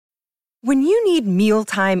When you need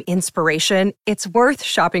mealtime inspiration, it's worth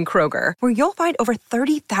shopping Kroger, where you'll find over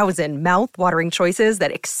 30,000 mouth-watering choices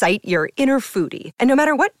that excite your inner foodie. And no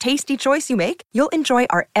matter what tasty choice you make, you'll enjoy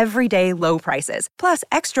our everyday low prices, plus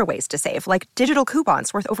extra ways to save, like digital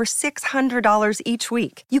coupons worth over $600 each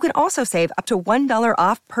week. You can also save up to $1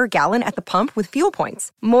 off per gallon at the pump with fuel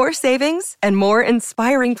points. More savings and more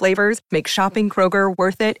inspiring flavors make shopping Kroger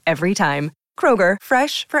worth it every time. Kroger,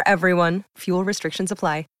 fresh for everyone. Fuel restrictions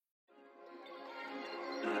apply.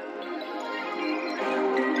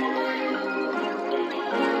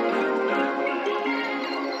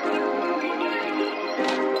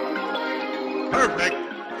 Perfect.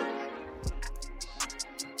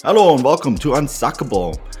 Hello and welcome to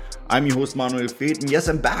Unsuckable. I'm your host Manuel Feth, and yes,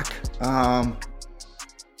 I'm back.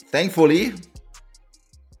 Thankfully,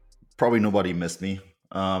 probably nobody missed me.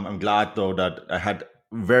 I'm glad though that I had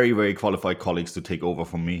very, very qualified colleagues to take over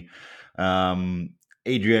from me.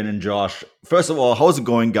 Adrian and Josh. First of all, how's it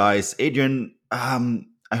going, guys? Adrian, I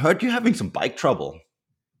heard you're having some bike trouble.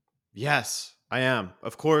 Yes, I am.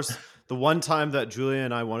 Of course, the one time that Julia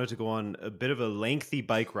and I wanted to go on a bit of a lengthy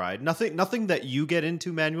bike ride, nothing that you get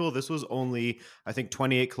into, Manuel. This was only, I think,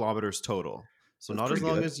 28 kilometers total. So That's not as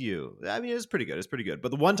long good. as you. I mean, it's pretty good. It's pretty good.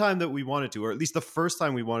 But the one time that we wanted to, or at least the first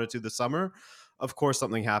time we wanted to this summer, of course,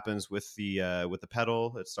 something happens with the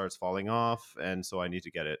pedal. It starts falling off. And so I need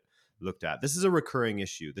to get it looked at. This is a recurring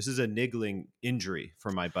issue. This is a niggling injury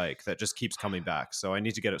for my bike that just keeps coming back. So I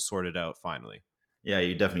need to get it sorted out finally. Yeah,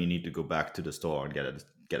 you definitely need to go back to the store and get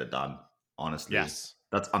it done. Honestly, Yes.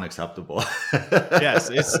 That's unacceptable.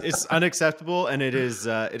 Yes, it's unacceptable, and it is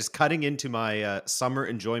cutting into my summer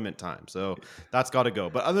enjoyment time. So that's got to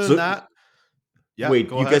go. But other than that, yeah. Wait,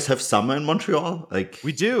 go you ahead. guys have summer in Montreal? Like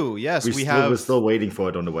We do. Yes, we're still waiting for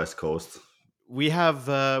it on the West Coast. we have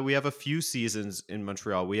a few seasons in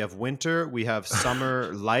Montreal. We have winter, we have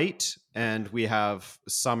summer light, and we have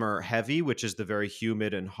summer heavy, which is the very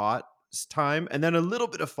humid and hot time, and then a little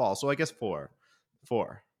bit of fall. So I guess four.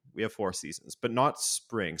 We have 4 seasons, but not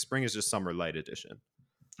spring. Spring is just summer light edition.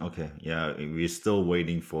 Okay, yeah, we're still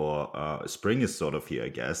waiting for spring is sort of here, I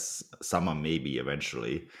guess. Summer maybe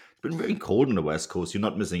eventually. It's been very cold on the West Coast. You're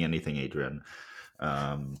not missing anything, Adrian.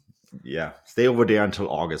 Yeah, stay over there until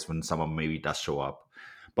August when summer maybe does show up.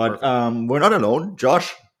 But we're not alone.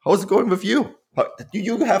 Josh, how's it going with you? Do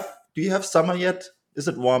you have summer yet? Is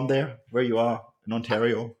it warm there where you are in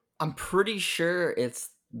Ontario? I'm pretty sure it's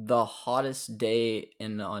the hottest day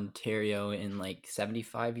in Ontario in like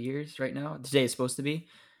 75 years right now. Today is supposed to be.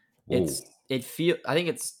 Whoa. I think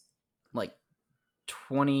it's like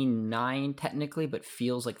 29 technically, but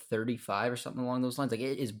feels like 35 or something along those lines. Like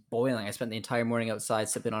it is boiling. I spent the entire morning outside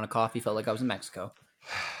sipping on a coffee, felt like I was in Mexico.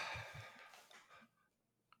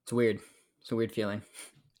 It's weird. It's a weird feeling.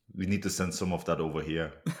 We need to send some of that over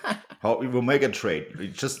here. We will make a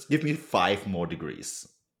trade. Just give me 5 more degrees.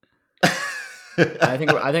 I think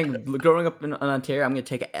growing up in Ontario, I'm gonna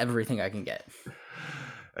take everything I can get.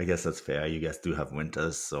 I guess that's fair. You guys do have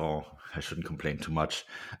winters, so I shouldn't complain too much.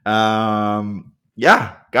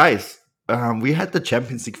 Yeah, guys, we had the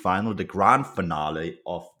Champions League final, the grand finale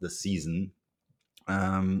of the season.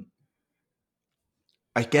 I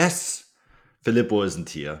guess Filippo isn't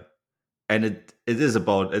here, and it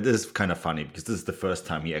is kind of funny because this is the first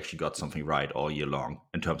time he actually got something right all year long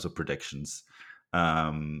in terms of predictions.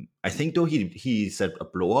 I think though he said a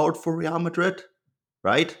blowout for Real Madrid,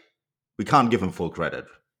 right? We can't give him full credit.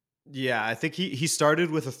 Yeah, I think he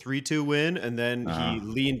started with a 3-2 win, and then he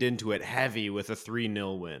leaned into it heavy with a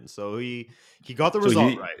 3-0 win. So he got the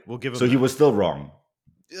result right. We'll give him. So he was still wrong.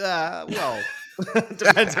 Well,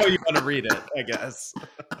 depends how you want to read it, I guess.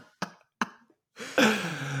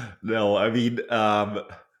 No, I mean, I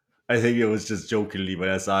think it was just jokingly when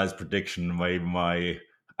I saw his prediction.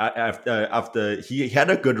 After he had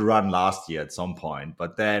a good run last year at some point,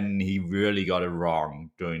 but then he really got it wrong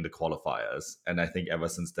during the qualifiers. And I think ever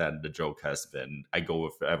since then, the joke has been, I go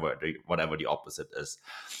with whatever the opposite is.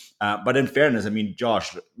 But in fairness, I mean,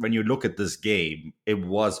 Josh, when you look at this game, it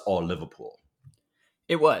was all Liverpool.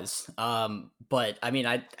 It was. But I mean,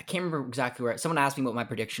 I can't remember exactly where. Someone asked me what my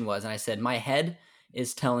prediction was, and I said my head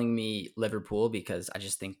is telling me Liverpool because I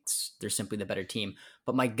just think they're simply the better team.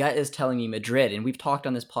 But my gut is telling me Madrid. And we've talked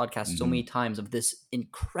on this podcast so many times of this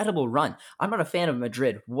incredible run. I'm not a fan of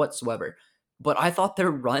Madrid whatsoever, but I thought their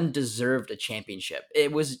run deserved a championship.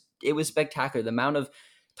 It was spectacular. The amount of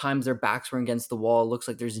times their backs were against the wall. It looks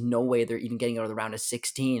like there's no way they're even getting out of the round of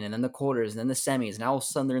 16, and then the quarters, and then the semis. And all of a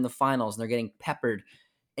sudden they're in the finals and they're getting peppered.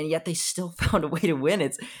 And yet they still found a way to win.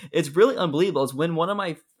 It's really unbelievable. It's when one of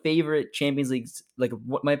my favorite Champions Leagues, like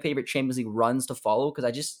what my favorite Champions League runs to follow, because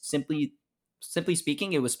I just simply simply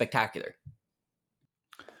speaking, it was spectacular.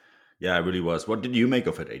 Yeah, it really was. What did you make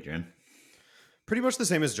of it, Adrian? Pretty much the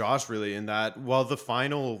same as Josh, really, in that while the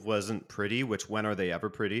final wasn't pretty, which when are they ever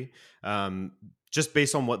pretty? Just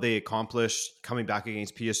based on what they accomplished coming back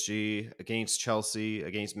against PSG, against Chelsea,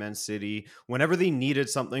 against Man City, whenever they needed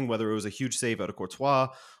something, whether it was a huge save out of Courtois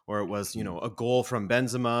or it was, a goal from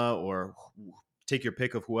Benzema or take your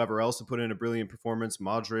pick of whoever else to put in a brilliant performance,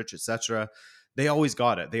 Modric, etc. They always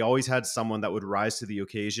got it. They always had someone that would rise to the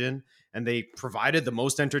occasion, and they provided the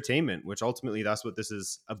most entertainment, which ultimately that's what this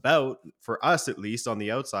is about for us, at least on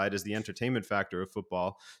the outside, is the entertainment factor of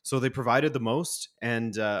football. So they provided the most,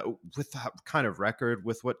 and with that kind of record,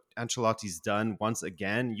 with what Ancelotti's done once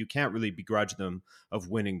again, you can't really begrudge them of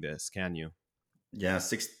winning this, can you? Yeah,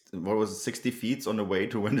 60 feet on the way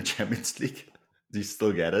to win the Champions League. Do you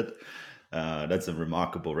still get it? That's a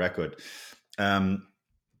remarkable record.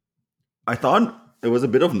 I thought it was a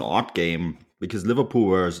bit of an odd game because Liverpool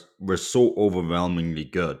were so overwhelmingly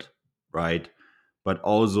good, right? But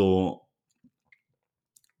also,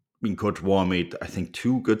 Courtois made, I think,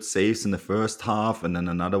 2 good saves in the first half, and then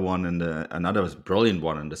another brilliant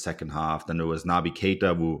one in the second half. Then there was Naby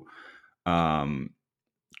Keita, who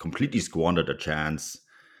completely squandered a chance.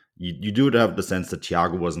 You do have the sense that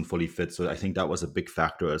Thiago wasn't fully fit, so I think that was a big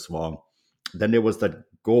factor as well. Then there was that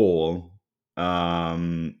goal.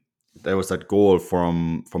 There was that goal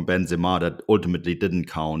from Benzema that ultimately didn't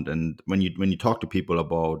count. And when you talk to people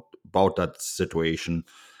about that situation,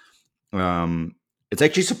 it's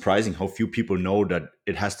actually surprising how few people know that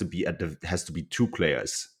it has to be 2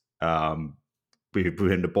 players. When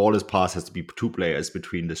the ball is passed, has to be 2 players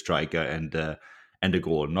between the striker and the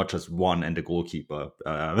goal, not just one and the goalkeeper.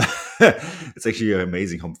 It's actually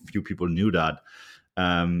amazing how few people knew that.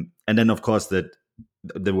 And then, of course, that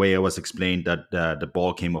the way it was explained that the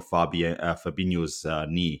ball came off Fabinho's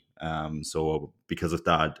knee. So because of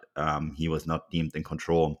that, he was not deemed in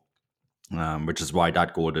control, which is why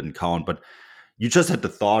that goal didn't count. But you just had the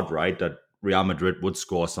thought, right, that Real Madrid would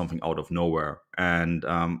score something out of nowhere. And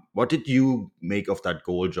what did you make of that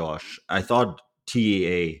goal, Josh? I thought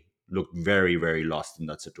TAA looked very, very lost in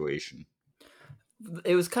that situation.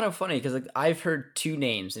 It was kind of funny because I've heard 2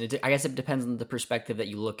 names, and I guess it depends on the perspective that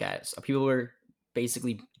you look at. So people were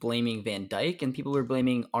basically blaming Van Dijk, and people were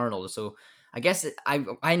blaming Arnold. So I guess I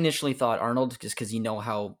initially thought Arnold, just because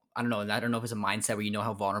how, I don't know if it's a mindset where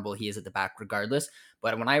how vulnerable he is at the back regardless.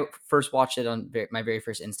 But when I first watched it on my very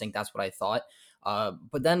first instinct, that's what I thought.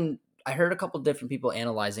 But then I heard a couple different people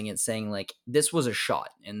analyzing it, saying like this was a shot,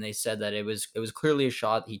 and they said that it was clearly a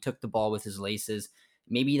shot. He took the ball with his laces.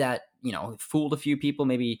 Maybe that fooled a few people.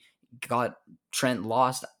 Maybe got Trent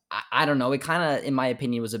lost. I don't know. It kind of, in my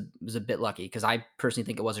opinion, was a bit lucky because I personally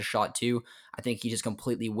think it was a shot too. I think he just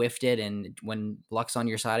completely whiffed it, and when luck's on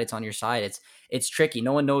your side, it's on your side. It's tricky.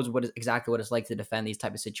 No one knows exactly what it's like to defend these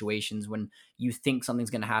type of situations when you think something's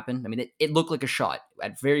going to happen. I mean, it looked like a shot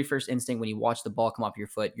at very first instinct when you watch the ball come off your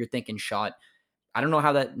foot. You're thinking shot. I don't know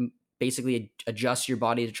how that basically adjusts your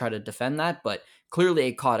body to try to defend that, but clearly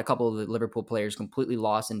it caught a couple of the Liverpool players completely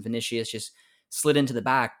lost, and Vinicius just slid into the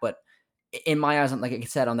back, but in my eyes, like I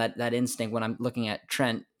said, on that instinct, when I'm looking at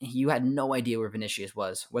Trent, you had no idea where Vinicius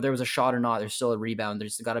was. Whether it was a shot or not, there's still a rebound.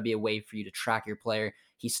 There's got to be a way for you to track your player.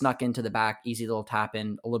 He snuck into the back, easy little tap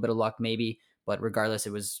in, a little bit of luck maybe, but regardless,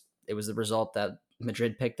 it was the result that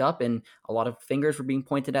Madrid picked up, and a lot of fingers were being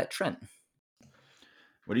pointed at Trent.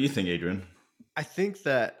 What do you think, Adrian? I think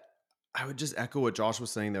that I would just echo what Josh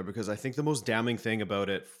was saying there, because I think the most damning thing about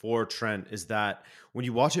it for Trent is that when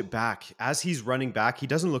you watch it back, as he's running back, he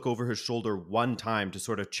doesn't look over his shoulder one time to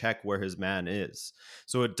sort of check where his man is.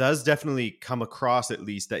 So it does definitely come across, at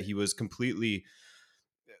least, that he was completely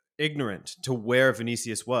ignorant to where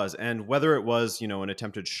Vinicius was, and whether it was, an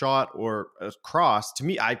attempted shot or a cross. To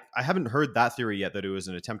me, I haven't heard that theory yet, that it was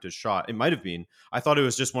an attempted shot. It might have been. I thought it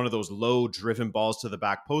was just one of those low driven balls to the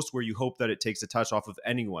back post where you hope that it takes a touch off of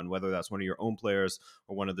anyone, whether that's one of your own players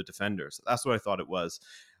or one of the defenders. That's what I thought it was.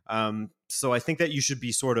 So I think that you should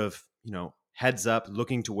be sort of, heads up,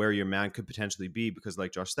 looking to where your man could potentially be, because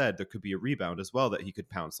like Josh said, there could be a rebound as well that he could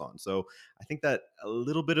pounce on. So I think that a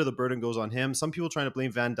little bit of the burden goes on him. Some people trying to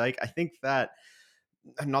blame Van Dijk. I think that,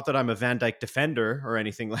 not that I'm a Van Dijk defender or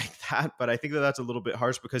anything like that, but I think that that's a little bit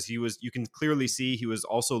harsh, because you can clearly see he was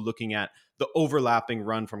also looking at the overlapping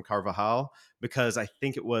run from Carvajal, because I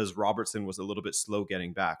think it was Robertson was a little bit slow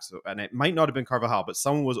getting back. So, and it might not have been Carvajal, but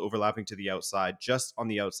someone was overlapping to the outside, just on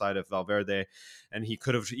the outside of Valverde, and he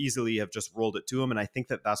could have easily have just rolled it to him. And I think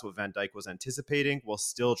that that's what Van Dijk was anticipating, while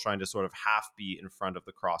still trying to sort of half be in front of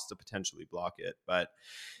the cross to potentially block it. But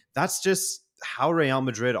that's just, how Real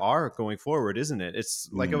Madrid are going forward, isn't it? It's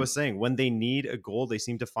like I was saying, when they need a goal, they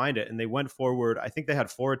seem to find it. And they went forward. I think they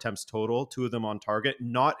had 4 attempts total, 2 of them on target,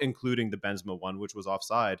 not including the Benzema one, which was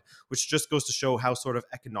offside, which just goes to show how sort of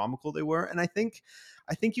economical they were. And I think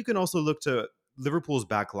you can also look to Liverpool's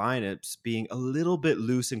back lineups being a little bit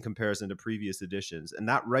loose in comparison to previous editions. And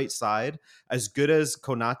that right side, as good as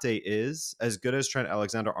Konate is, as good as Trent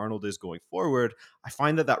Alexander-Arnold is going forward, I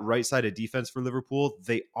find that right side of defense for Liverpool,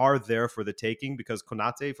 they are there for the taking, because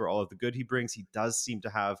Konate, for all of the good he brings, he does seem to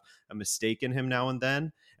have a mistake in him now and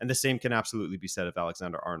then. And the same can absolutely be said of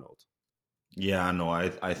Alexander-Arnold. Yeah, no,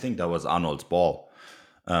 I think that was Arnold's ball.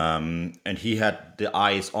 And he had the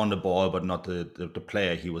eyes on the ball, but not the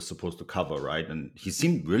player he was supposed to cover, right? And he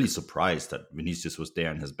seemed really surprised that Vinicius was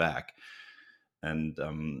there in his back. And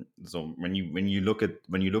so when you look at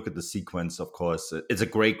the sequence, of course, it's a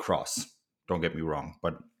great cross. Don't get me wrong,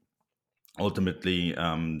 but ultimately,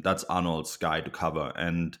 that's Arnold's guy to cover.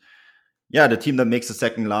 And yeah, the team that makes the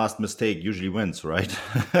second last mistake usually wins, right?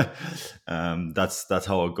 That's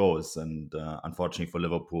how it goes. And unfortunately for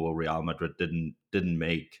Liverpool, Real Madrid didn't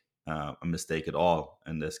make a mistake at all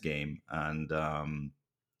in this game. And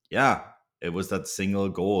yeah, it was that single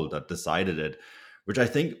goal that decided it, which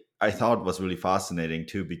I thought was really fascinating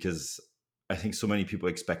too, because I think so many people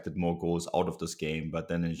expected more goals out of this game, but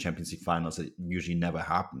then in the Champions League finals, it usually never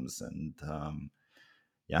happens. And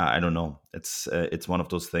yeah, I don't know. It's one of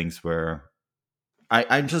those things where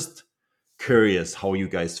I'm just curious how you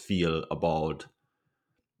guys feel about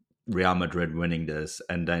Real Madrid winning this.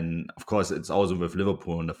 And then, of course, it's also with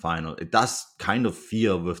Liverpool in the final. It does kind of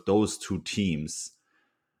feel with those two teams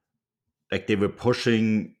like they were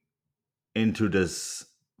pushing into this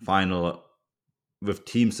final with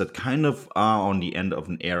teams that kind of are on the end of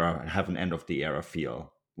an era, have an end of the era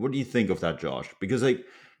feel. What do you think of that, Josh? Because like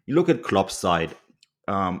you look at Klopp's side,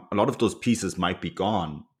 a lot of those pieces might be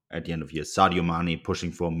gone at the end of the year. Sadio Mane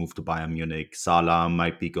pushing for a move to Bayern Munich. Salah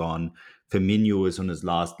might be gone. Firmino is on his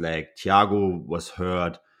last leg. Thiago was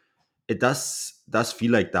hurt. It does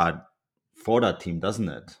feel like that for that team, doesn't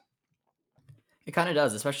it? It kind of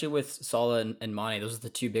does, especially with Salah and Mane. Those are the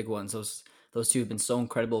two big ones. Those two have been so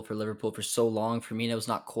incredible for Liverpool for so long. Firmino's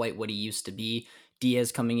not quite what he used to be.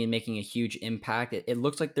 Diaz coming in, making a huge impact. It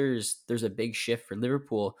looks like there's a big shift for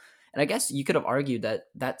Liverpool. And I guess you could have argued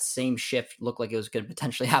that same shift looked like it was going to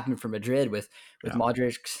potentially happen for Madrid with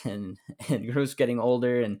Modric and Kroos getting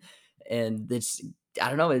older and this. I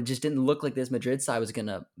don't know. It just didn't look like this Madrid side was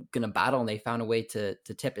gonna battle, and they found a way to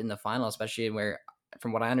tip in the final, especially where,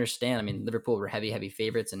 from what I understand, I mean, Liverpool were heavy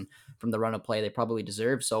favorites, and from the run of play, they probably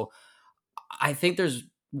deserved. So I think there's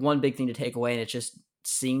one big thing to take away, and it's just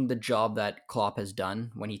seeing the job that Klopp has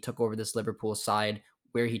done when he took over this Liverpool side,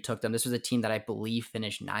 where he took them. This was a team that I believe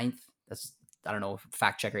finished 9th. I don't know if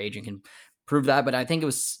fact checker agent can prove that, but I think it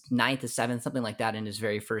was 9th to 7th, something like that in his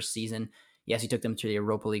very first season. Yes, he took them to the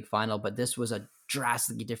Europa League final, but this was a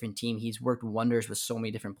drastically different team. He's worked wonders with so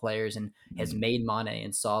many different players and has made Mane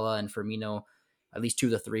and Salah and Firmino at least 2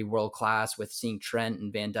 of the 3 world class, with seeing Trent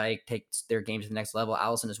and Van Dijk take their game to the next level,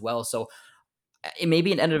 Alisson as well. So it may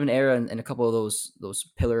be an end of an era, and a couple of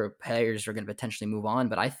those pillar players are going to potentially move on.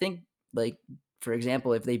 But I think, like, for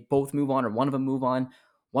example, if they both move on or one of them move on,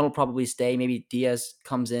 one will probably stay. Maybe Diaz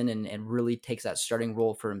comes in and really takes that starting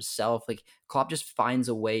role for himself. Like, Klopp just finds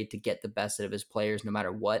a way to get the best out of his players no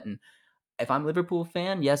matter what. And if I'm a Liverpool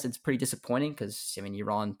fan, yes, it's pretty disappointing because, I mean,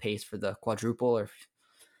 you're on pace for the quadruple,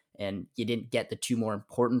 and you didn't get the 2 more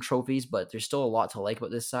important trophies, but there's still a lot to like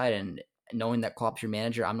about this side. And knowing that Klopp's your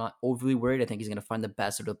manager, I'm not overly worried. I think he's going to find the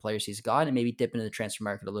best out of the players he's got and maybe dip into the transfer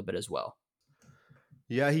market a little bit as well.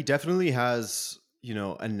 Yeah, he definitely has,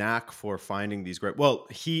 a knack for finding these great. Well,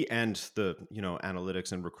 he and the,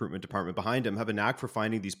 analytics and recruitment department behind him have a knack for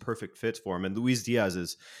finding these perfect fits for him. And Luis Diaz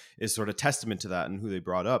is sort of testament to that and who they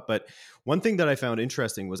brought up. But one thing that I found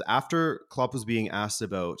interesting was after Klopp was being asked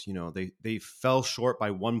about, they fell short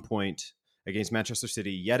by 1 point against Manchester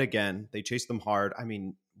City yet again. They chased them hard. I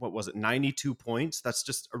mean, what was it? 92 points. That's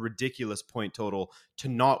just a ridiculous point total to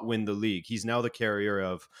not win the league. He's now the carrier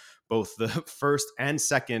of both the first and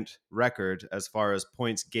second record as far as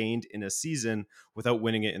points gained in a season without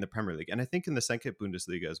winning it in the Premier League. And I think in the second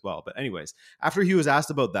Bundesliga as well. But anyways, after he was asked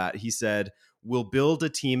about that, he said, "We'll build a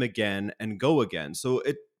team again and go again." So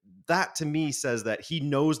that to me says that he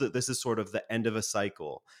knows that this is sort of the end of a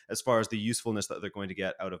cycle as far as the usefulness that they're going to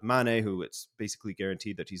get out of Mane, who it's basically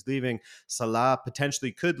guaranteed that he's leaving. Salah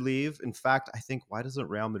potentially could leave. In fact, I think, why doesn't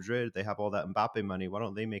Real Madrid, they have all that Mbappe money, why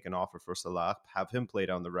don't they make an offer for Salah, have him play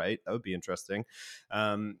down the right? That would be interesting.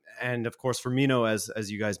 And of course, Firmino,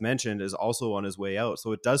 as you guys mentioned, is also on his way out.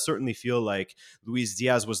 So it does certainly feel like Luis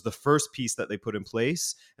Diaz was the first piece that they put in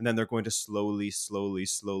place, and then they're going to slowly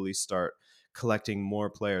start collecting more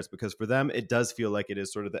players, because for them it does feel like it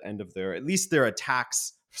is sort of the end of their, at least their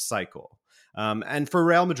attacks cycle. And for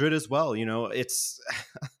Real Madrid as well, it's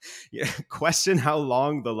question how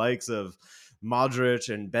long the likes of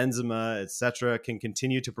Modric and Benzema, etc., can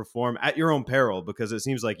continue to perform at your own peril, because it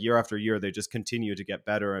seems like year after year they just continue to get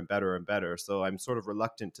better and better and better. So I'm sort of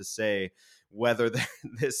reluctant to say whether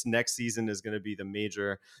this next season is going to be the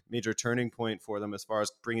major turning point for them as far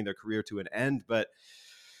as bringing their career to an end. But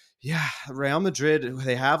yeah, Real Madrid,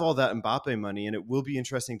 they have all that Mbappe money, and it will be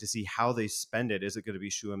interesting to see how they spend it. Is it going to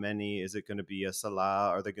be Tchouaméni? Is it going to be a Salah?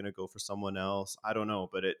 Are they going to go for someone else? I don't know,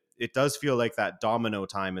 but it does feel like that domino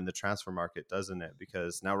time in the transfer market, doesn't it?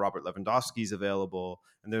 Because now Robert Lewandowski's available,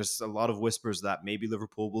 and there's a lot of whispers that maybe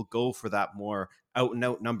Liverpool will go for that more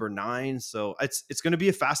out-and-out number 9. So it's going to be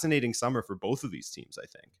a fascinating summer for both of these teams, I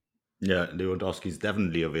think. Yeah, Lewandowski's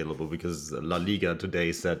definitely available, because La Liga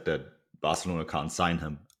today said that Barcelona can't sign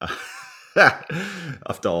him.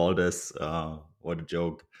 After all this, what a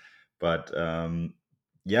joke! But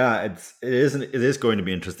yeah, it is going to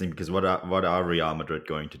be interesting, because what are Real Madrid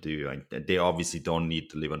going to do? Like, they obviously don't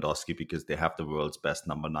need Lewandowski, because they have the world's best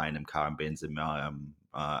number 9 in Karim Benzema.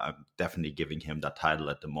 I'm definitely giving him that title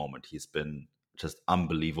at the moment. He's been just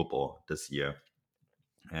unbelievable this year,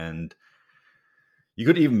 and you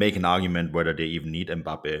could even make an argument whether they even need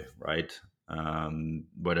Mbappe, right?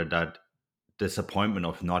 Whether that disappointment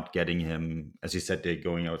of not getting him, as you said, they're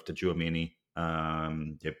going after Tchouaméni.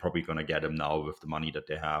 They're probably going to get him now with the money that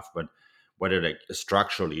they have, but whether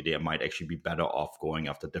structurally they might actually be better off going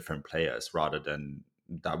after different players rather than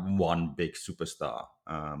that one big superstar.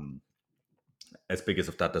 As big as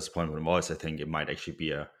of that disappointment was, I think it might actually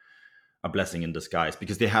be a blessing in disguise,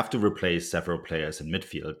 because they have to replace several players in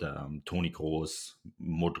midfield. Toni Kroos,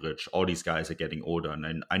 Modric, all these guys are getting older.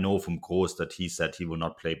 And I know from Kroos that he said he will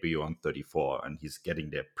not play beyond 34, and he's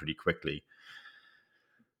getting there pretty quickly.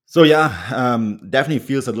 So yeah, definitely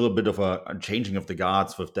feels a little bit of a changing of the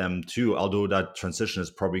guards with them too, although that transition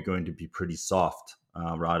is probably going to be pretty soft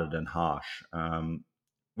rather than harsh.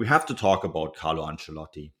 We have to talk about Carlo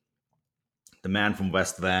Ancelotti, the man from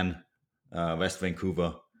West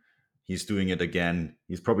Vancouver. He's doing it again.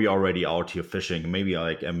 He's probably already out here fishing. Maybe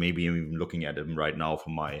I'm even looking at him right now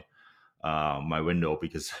from my my window,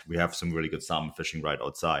 because we have some really good salmon fishing right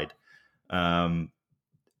outside.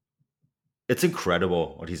 It's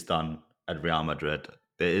incredible what he's done at Real Madrid.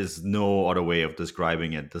 There is no other way of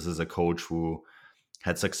describing it. This is a coach who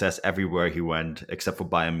had success everywhere he went, except for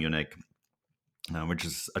Bayern Munich, which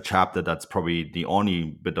is a chapter that's probably the only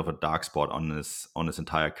bit of a dark spot on his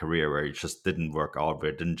entire career, where he just didn't work out,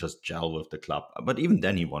 where it didn't just gel with the club. But even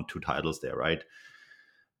then, he won 2 titles there, right?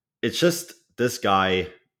 It's just, this guy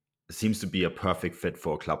seems to be a perfect fit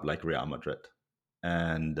for a club like Real Madrid.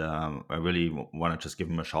 And I really want to just give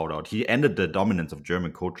him a shout out. He ended the dominance of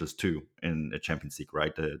German coaches too in the Champions League,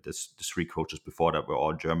 right? The 3 coaches before that were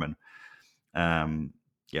all German.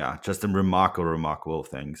 Yeah, just some remarkable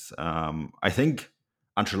things. I think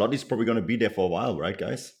Ancelotti's probably going to be there for a while, right,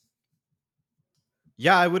 guys?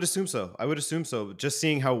 Yeah, I would assume so. Just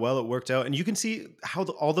seeing how well it worked out. And you can see how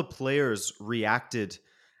all the players reacted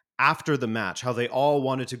after the match, how they all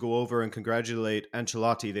wanted to go over and congratulate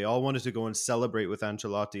Ancelotti. They all wanted to go and celebrate with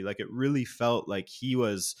Ancelotti. Like, it really felt like he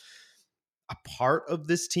was a part of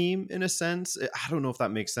this team in a sense. I don't know if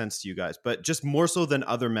that makes sense to you guys, but just more so than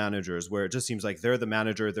other managers, where it just seems like they're the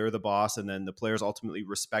manager, they're the boss, and then the players ultimately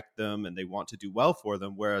respect them and they want to do well for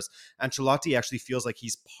them. Whereas Ancelotti actually feels like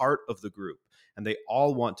he's part of the group, and they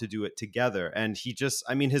all want to do it together. And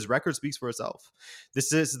his record speaks for itself.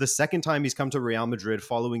 This is the second time he's come to Real Madrid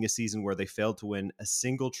following a season where they failed to win a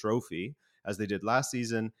single trophy, as they did last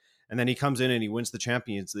season. And then he comes in and he wins the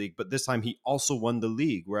Champions League, but this time he also won the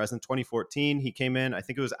league. Whereas in 2014, he came in, I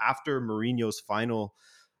think it was after Mourinho's final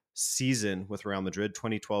season with Real Madrid,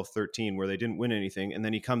 2012-13, where they didn't win anything. And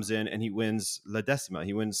then he comes in and he wins La Decima.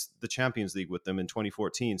 He wins the Champions League with them in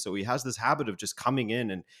 2014. So he has this habit of just coming in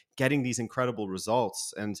and getting these incredible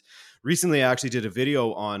results. And recently I actually did a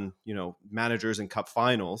video on, managers in cup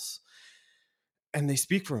finals. And they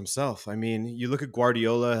speak for himself. I mean, you look at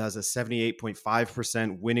Guardiola has a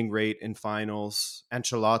 78.5% winning rate in finals,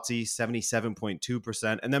 Ancelotti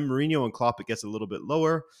 77.2%, and then Mourinho and Klopp, it gets a little bit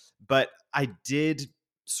lower. But I did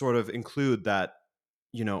sort of include that,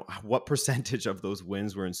 what percentage of those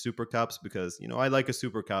wins were in Super Cups, because, I like a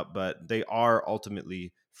Super Cup, but they are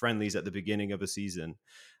ultimately friendlies at the beginning of a season.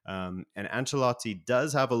 And Ancelotti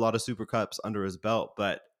does have a lot of Super Cups under his belt,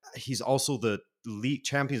 but he's also the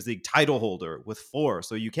Champions League title holder with 4,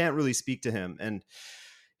 so you can't really speak to him. And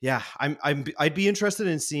yeah, I'd be interested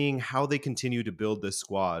in seeing how they continue to build this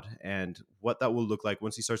squad and what that will look like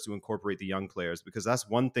once he starts to incorporate the young players, because that's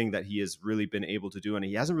one thing that he has really been able to do, and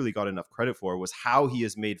he hasn't really got enough credit for, was how he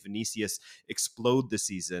has made Vinicius explode this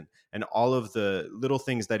season and all of the little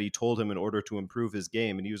things that he told him in order to improve his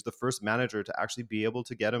game. And he was the first manager to actually be able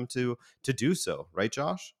to get him to do so, right,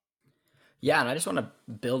 Josh? Yeah, and I just want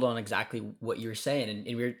to build on exactly what you were saying,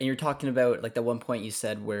 and you're talking about like the one point you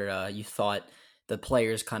said where you thought the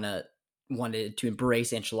players kind of wanted to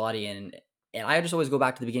embrace Ancelotti, and I just always go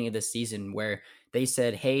back to the beginning of this season where they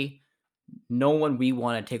said, "Hey, no one we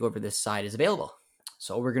want to take over this side is available,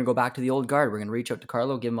 so we're gonna go back to the old guard. We're gonna reach out to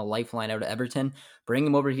Carlo, give him a lifeline out of Everton, bring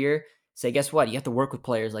him over here." Say, guess what? You have to work with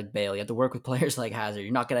players like Bale. You have to work with players like Hazard.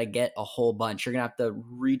 You're not going to get a whole bunch. You're going to have to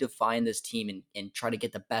redefine this team and try to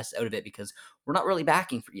get the best out of it, because we're not really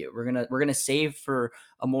backing for you. We're gonna save for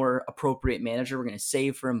a more appropriate manager. We're gonna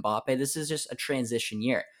save for Mbappe. This is just a transition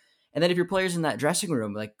year. And then if your players in that dressing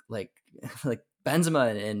room, like like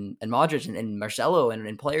Benzema and Modric and Marcelo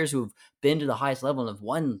and players who've been to the highest level and have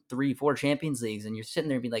won 3-4 Champions Leagues, and you're sitting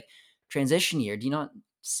there and being like, transition year, do you not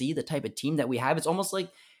see the type of team that we have? It's almost like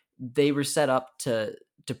they were set up to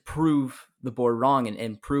prove the board wrong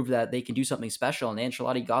and prove that they can do something special. And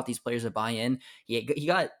Ancelotti got these players to buy in. He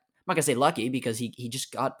got, I'm not gonna say lucky, because he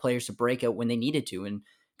just got players to break out when they needed to. And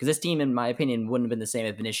because this team, in my opinion, wouldn't have been the same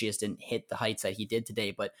if Vinicius didn't hit the heights that he did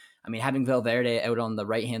today. But I mean, having Valverde out on the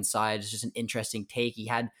right hand side is just an interesting take.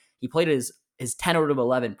 He played his 10 out of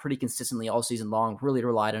 11 pretty consistently all season long. Really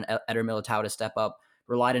relied on Eder Militao to step up.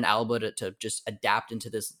 Relied on Alba to just adapt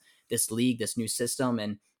into this league, this new system.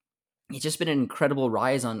 And it's just been an incredible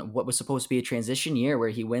rise on what was supposed to be a transition year, where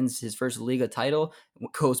he wins his first Liga title,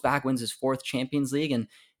 goes back, wins his 4th Champions League, and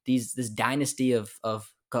this dynasty of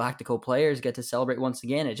Galactico players get to celebrate once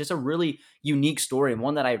again. It's just a really unique story, and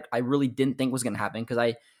one that I really didn't think was going to happen, because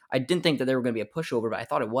I didn't think that there were going to be a pushover, but I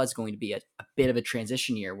thought it was going to be a bit of a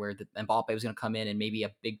transition year where Mbappe was going to come in and maybe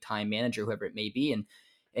a big time manager, whoever it may be,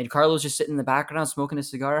 and Carlos just sitting in the background smoking a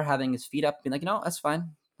cigar, having his feet up, being like, that's fine.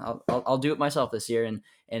 I'll do it myself this year, and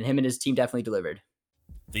him and his team definitely delivered.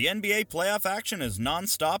 The NBA playoff action is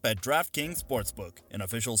nonstop at DraftKings Sportsbook, an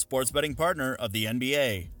official sports betting partner of the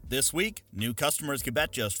NBA. This week, new customers can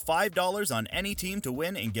bet just $5 on any team to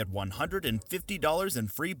win and get $150 in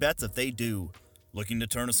free bets if they do. Looking to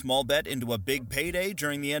turn a small bet into a big payday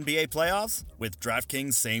during the NBA playoffs? With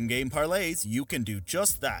DraftKings same-game parlays, you can do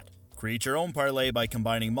just that. Create your own parlay by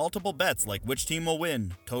combining multiple bets like which team will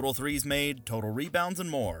win, total threes made, total rebounds, and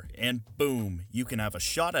more. And boom, you can have a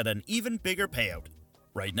shot at an even bigger payout.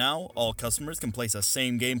 Right now, all customers can place a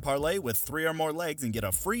same-game parlay with 3 or more legs and get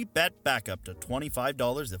a free bet back up to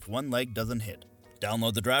 $25 if one leg doesn't hit.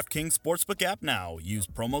 Download the DraftKings Sportsbook app now. Use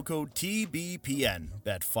promo code TBPN.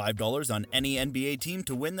 Bet $5 on any NBA team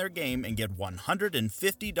to win their game and get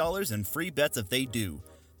 $150 in free bets if they do.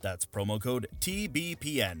 That's promo code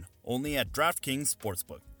TBPN, only at DraftKings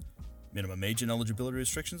Sportsbook. Minimum age and eligibility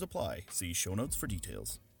restrictions apply. See show notes for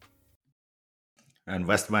details. And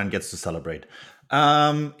Westman gets to celebrate.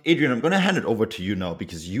 Adrian, I'm going to hand it over to you now,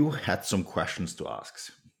 because you had some questions to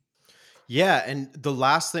ask. Yeah, and the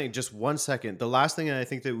last thing, just 1 second, the last thing I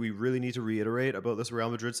think that we really need to reiterate about this Real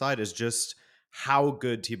Madrid side is just how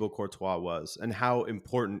good Thibaut Courtois was and how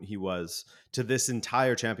important he was to this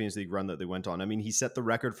entire Champions League run that they went on. I mean, he set the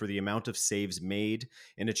record for the amount of saves made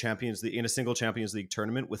in a single Champions League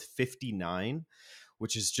tournament with 59,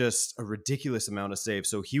 which is just a ridiculous amount of saves.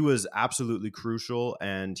 So he was absolutely crucial,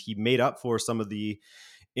 and he made up for some of the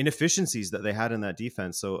inefficiencies that they had in that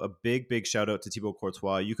defense. So a big shout out to Thibaut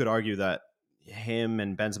Courtois. You could argue that him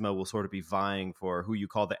and Benzema will sort of be vying for who you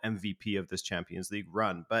call the MVP of this Champions League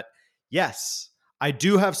run. But yes, I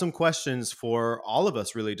do have some questions for all of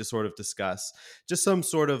us really to sort of discuss. Just some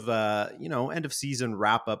sort of, end of season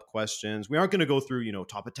wrap up questions. We aren't going to go through,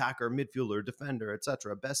 top attacker, midfielder, defender,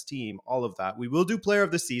 etc., best team, all of that. We will do player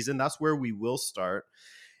of the season. That's where we will start.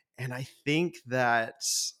 And I think that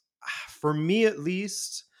for me, at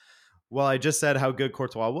least, Well, I just said how good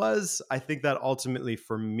Courtois was. I think that ultimately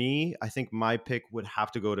for me, I think my pick would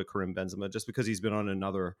have to go to Karim Benzema just because he's been on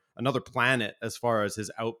another planet as far as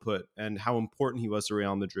his output and how important he was to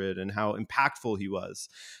Real Madrid and how impactful he was,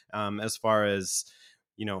 as far as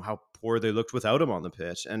how poor they looked without him on the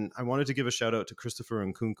pitch. And I wanted to give a shout out to Christopher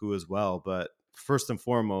Nkunku as well. But first and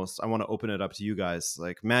foremost, I want to open it up to you guys.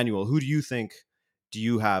 Like, Manuel, who do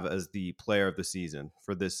you have as the player of the season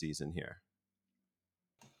for this season here?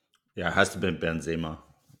 Yeah, it has to be Benzema.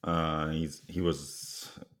 He was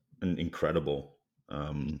incredible.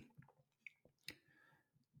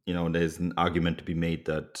 There's an argument to be made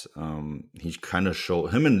that he kind of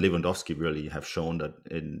showed, him and Lewandowski really have shown that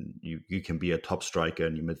you can be a top striker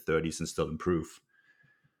in your mid-30s and still improve.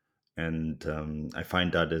 And I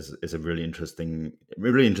find that is a really interesting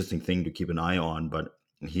thing to keep an eye on. But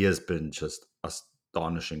he has been just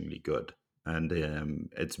astonishingly good, and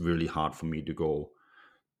it's really hard for me to go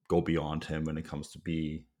beyond him when it comes to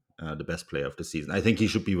be the best player of the season. I think he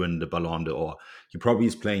should be winning the Ballon d'Or. He probably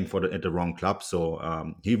is playing at the wrong club,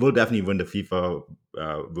 so he will definitely win the FIFA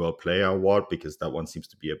World Player Award because that one seems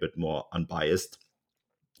to be a bit more unbiased.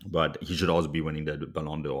 But he should also be winning the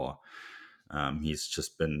Ballon d'Or. He's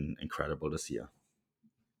just been incredible this year.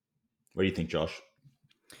 What do you think, Josh?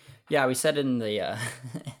 Yeah, we said in the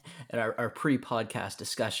in our pre-podcast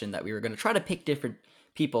discussion that we were going to try to pick different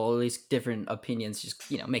people, at least different opinions,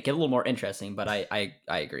 just make it a little more interesting. But I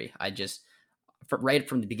agree. I just right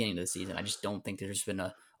from the beginning of the season, I just don't think there's been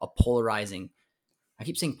a polarizing. I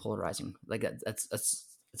keep saying polarizing, like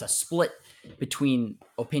it's a split between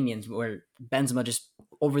opinions where Benzema just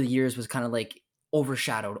over the years was kind of like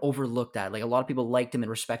overshadowed, overlooked at. Like a lot of people liked him and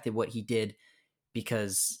respected what he did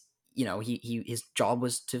because he his job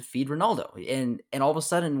was to feed Ronaldo, and all of a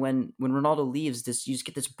sudden when Ronaldo leaves, you just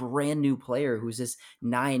get this brand new player who's this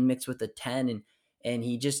 9 mixed with a 10, and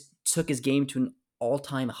he just took his game to an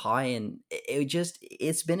all-time high, and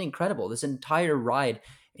it's been incredible this entire ride,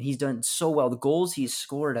 and he's done so well. The goals he's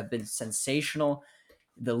scored have been sensational.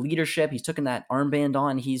 The leadership, he's taken that armband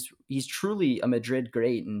on. He's truly a Madrid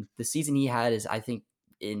great, and the season he had is, I think,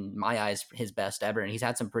 in my eyes, his best ever, and he's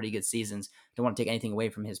had some pretty good seasons. Don't want to take anything away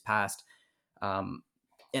from his past. And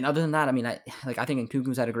other than that, I mean, I think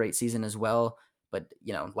Nkunku's had a great season as well, but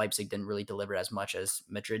Leipzig didn't really deliver as much as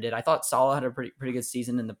Madrid did. I thought Salah had a pretty good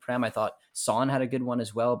season in the Prem. I thought Son had a good one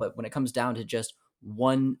as well, but when it comes down to just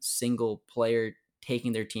one single player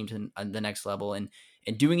taking their team to the next level and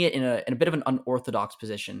doing it in a bit of an unorthodox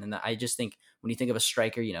position. And I just think when you think of a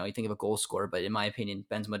striker, you think of a goal scorer, but in my opinion,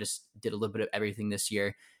 Benzema just did a little bit of everything this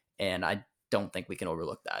year. And I don't think we can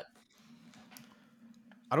overlook that.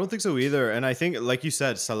 I don't think so either. And I think, like you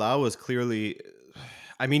said, Salah was clearly,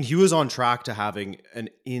 he was on track to having an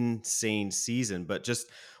insane season, but just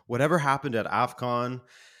whatever happened at AFCON,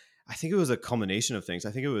 I think it was a culmination of things.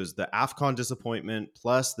 I think it was the AFCON disappointment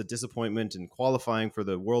plus the disappointment in qualifying for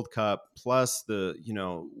the World Cup plus the,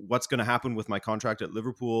 what's going to happen with my contract at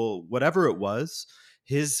Liverpool, whatever it was,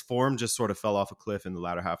 his form just sort of fell off a cliff in the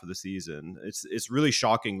latter half of the season. It's really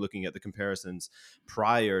shocking looking at the comparisons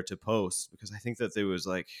prior to post, because I think that there was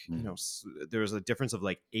there was a difference of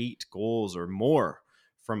 8 goals or more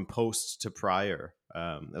from post to prior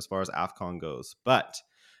as far as AFCON goes. But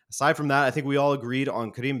aside from that, I think we all agreed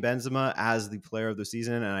on Karim Benzema as the player of the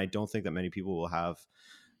season, and I don't think that many people will have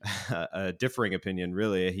a differing opinion,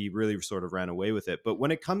 really. He really sort of ran away with it. But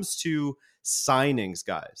when it comes to signings,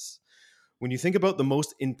 guys, when you think about the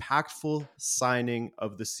most impactful signing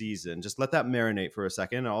of the season, just let that marinate for a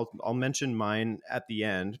second. I'll mention mine at the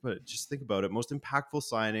end, but just think about it. Most impactful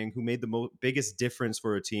signing, who made the biggest difference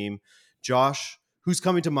for a team. Josh, who's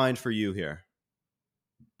coming to mind for you here?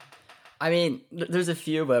 I mean, there's a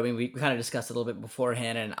few, but we kind of discussed it a little bit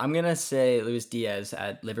beforehand, and I'm going to say Luis Diaz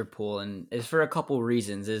at Liverpool, and it's for a couple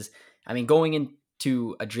reasons. Going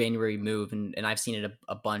into a January move, and I've seen it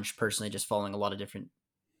a bunch personally, just following a lot of different,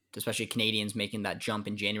 especially Canadians making that jump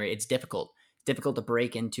in January. It's difficult to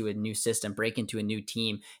break into a new system, break into a new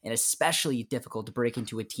team, and especially difficult to break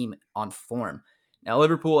into a team on form. Now,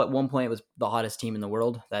 Liverpool at one point was the hottest team in the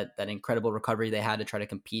world, that incredible recovery they had to try to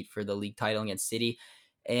compete for the league title against City.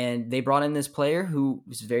 And they brought in this player who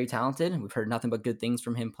was very talented. We've heard nothing but good things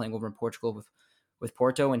from him playing over in Portugal with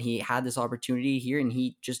Porto, and he had this opportunity here, and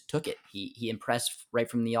he just took it. He impressed right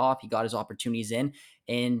from the off. He got his opportunities in,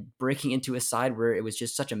 and breaking into a side where it was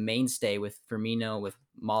just such a mainstay with Firmino, with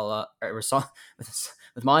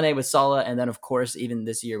with Mane, with Salah, and then of course even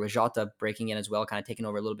this year with Jota breaking in as well, kind of taking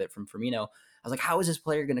over a little bit from Firmino. I was like, how is this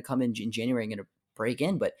player going to come in January and going to break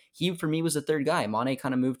in. But he, for me, was the third guy. Mane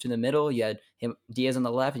kind of moved to the middle. You had him, Diaz on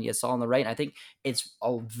the left, and you had Saul on the right. And I think it's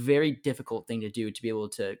a very difficult thing to do, to be able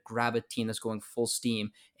to grab a team that's going full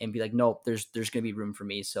steam and be like, nope, there's going to be room for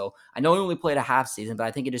me. So I know he only played a half season, but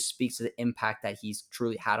I think it just speaks to the impact that he's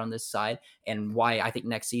truly had on this side, and why I think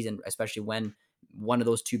next season, especially when one of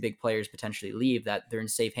those two big players potentially leave, that they're in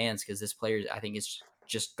safe hands, because this player, I think, is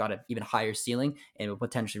just got an even higher ceiling and will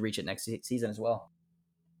potentially reach it next season as well.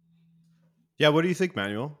 Yeah, what do you think,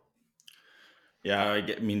 Manuel? Yeah,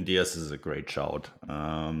 I mean, Diaz is a great shout.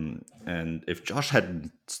 And if Josh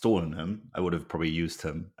hadn't stolen him, I would have probably used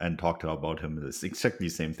him and talked about him. It's exactly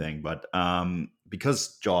the same thing. But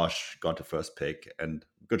because Josh got the first pick, and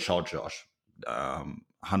good shout, Josh.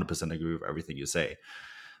 100% agree with everything you say.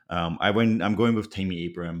 I'm going with Tammy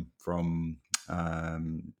Abraham from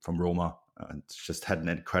Roma. Just had an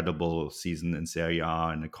incredible season in Serie A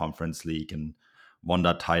and the Conference League and won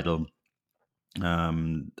that title.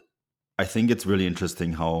 I think it's really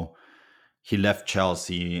interesting how he left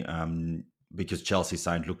Chelsea because Chelsea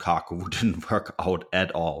signed Lukaku, who didn't work out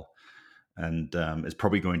at all, and is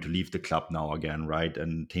probably going to leave the club now again, right?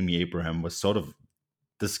 And Tammy Abraham was sort of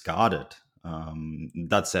discarded.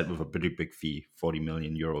 That said, with a pretty big fee, 40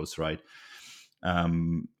 million euros, right?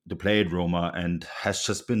 To play at Roma, and has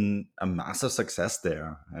just been a massive success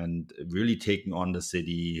there, and really taking on the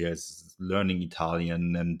city. He has learning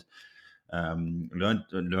Italian and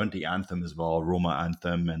learned the anthem as well, Roma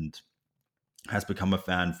anthem, and has become a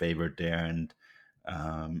fan favorite there. And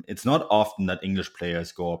it's not often that English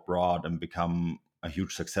players go abroad and become a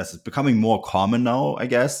huge success. It's becoming more common now, I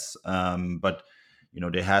guess. But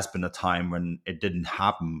there has been a time when it didn't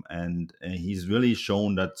happen, and he's really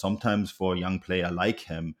shown that sometimes for a young player like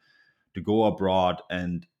him to go abroad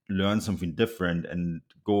and learn something different and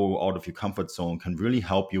go out of your comfort zone can really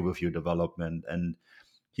help you with your development. And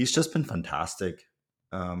he's just been fantastic.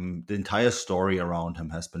 The entire story around him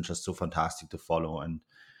has been just so fantastic to follow. And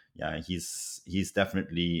yeah, he's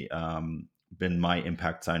definitely been my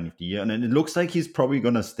impact signing of the year. And it looks like he's probably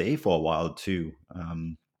going to stay for a while too.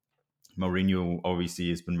 Mourinho obviously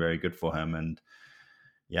has been very good for him. And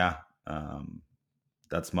yeah,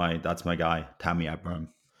 that's my guy, Tammy Abraham.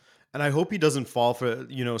 And I hope he doesn't fall for,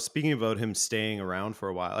 speaking about him staying around for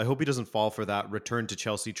a while, I hope he doesn't fall for that return to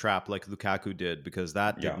Chelsea trap like Lukaku did, because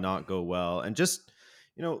that did not go well. And just,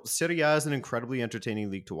 Serie A is an incredibly entertaining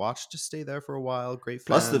league to watch. Just stay there for a while. Great fans.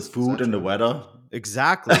 Plus the food and the weather.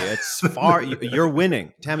 Exactly. It's far. You're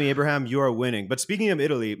winning. Tammy Abraham, you are winning. But speaking of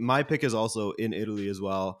Italy, my pick is also in Italy as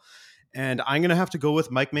well. And I'm going to have to go with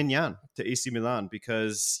Mike Maignan to AC Milan,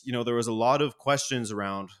 because, there was a lot of questions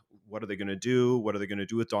around what are they going to do? What are they going to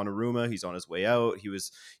do with Donnarumma? He's on his way out. He was,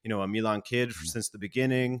 a Milan kid since the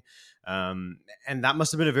beginning. And that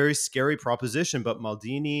must have been a very scary proposition. But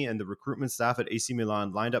Maldini and the recruitment staff at AC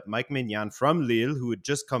Milan lined up Mike Maignan from Lille, who had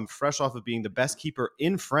just come fresh off of being the best keeper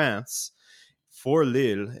in France for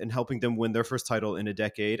Lille and helping them win their first title in a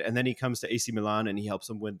decade. And then he comes to AC Milan and he helps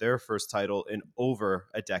them win their first title in over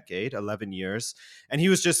a decade, 11 years. And he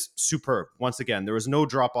was just superb. Once again, there was no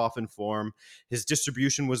drop off in form. His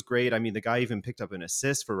distribution was great. I mean, the guy even picked up an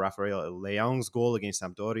assist for Rafael Leão's goal against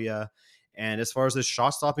Sampdoria. And as far as his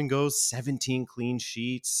shot stopping goes, 17 clean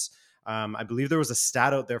sheets. I believe there was a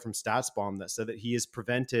stat out there from StatsBomb that said that he has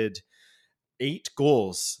prevented 8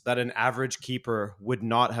 goals that an average keeper would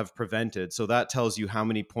not have prevented. So that tells you how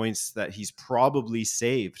many points that he's probably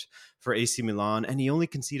saved for AC Milan. And he only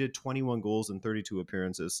conceded 21 goals in 32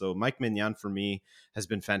 appearances. So Mike Maignan for me has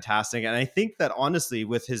been fantastic. And I think that honestly,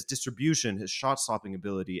 with his distribution, his shot stopping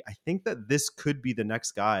ability, I think that this could be the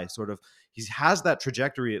next guy. Sort of, he has that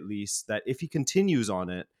trajectory at least, that if he continues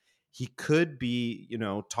on it, he could be,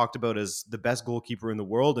 talked about as the best goalkeeper in the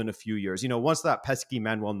world in a few years. Once that pesky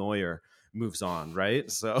Manuel Neuer moves on, right?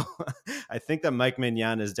 So I think that Mike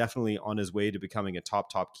Maignan is definitely on his way to becoming a top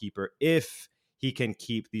keeper if he can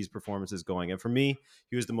keep these performances going. And for me,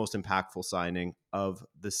 he was the most impactful signing of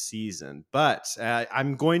the season. But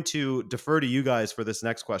I'm going to defer to you guys for this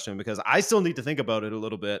next question, because I still need to think about it a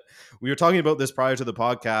little bit. We were talking about this prior to the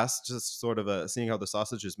podcast, just sort of seeing how the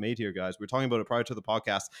sausage is made here, guys. We were talking about it prior to the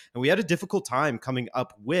podcast, and we had a difficult time coming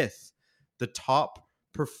up with the top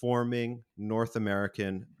performing North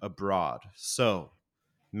American abroad. So,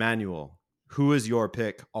 Manuel, who is your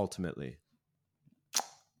pick ultimately?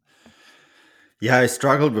 Yeah, I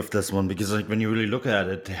struggled with this one because, when you really look at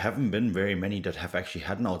it, there haven't been very many that have actually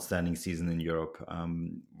had an outstanding season in Europe.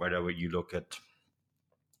 Whether you look at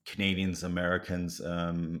Canadians, Americans,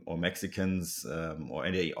 or Mexicans, or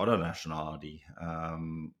any other nationality,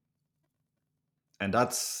 and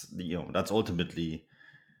that's ultimately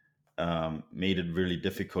made it really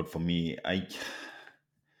difficult for me.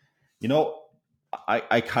 You know,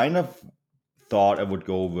 I kind of thought I would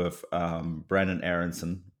go with Brandon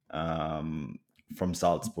Aronson from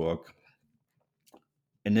Salzburg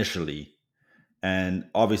initially, and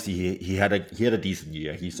obviously he had a decent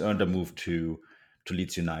year. He's earned a move to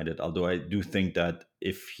Leeds United. Although I do think that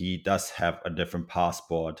if he does have a different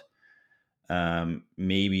passport,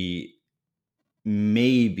 maybe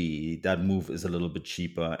that move is a little bit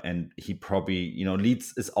cheaper, and he probably,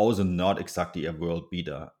 Leeds is also not exactly a world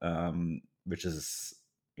beater, which is,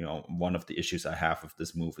 one of the issues I have with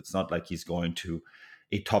this move. It's not like he's going to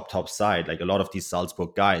a top side. Like a lot of these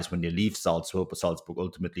Salzburg guys, when they leave Salzburg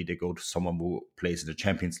ultimately they go to someone who plays in the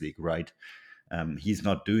Champions League, right? He's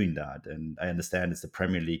not doing that, and I understand it's the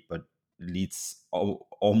Premier League, but Leeds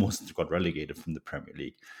almost got relegated from the Premier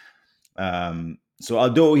League. So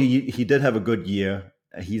although he did have a good year,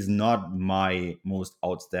 he's not my most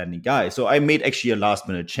outstanding guy. So I made actually a last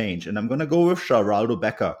minute change, and I'm going to go with Geraldo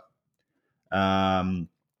Becker,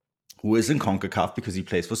 who is in CONCACAF because he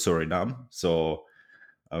plays for Suriname. So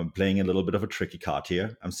I'm playing a little bit of a tricky card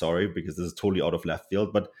here. I'm sorry, because this is totally out of left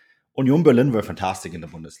field, but Union Berlin were fantastic in the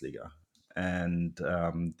Bundesliga, and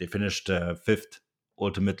they finished fifth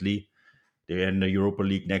ultimately. They're in the Europa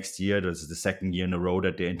League next year. This is the second year in a row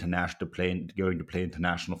that they're going to play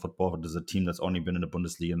international football. There's a team that's only been in the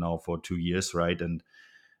Bundesliga now for 2 years, right? And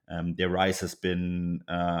their rise has been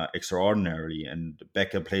extraordinary. And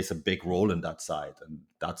Becker plays a big role in that side. And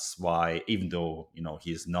that's why, even though,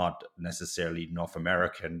 he is not necessarily North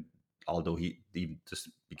American, although he just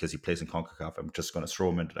because he plays in CONCACAF, I'm just going to throw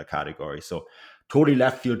him into that category. So totally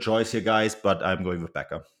left field choice here, guys, but I'm going with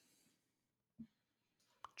Becker.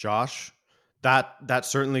 Josh? That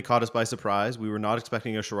certainly caught us by surprise. We were not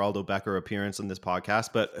expecting a Geraldo Becker appearance on this podcast,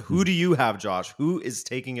 but who do you have, Josh? Who is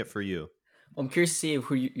taking it for you? Well, I'm curious to see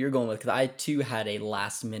who you're going with, because I too had a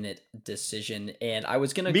last minute decision, and I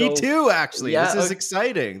was gonna go. Me too, actually. Yeah, this is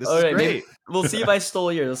exciting. This is right, great. We'll see if I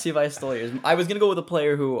stole yours. I was gonna go with a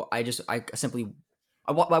player who I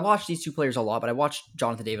watched these two players a lot, but I watched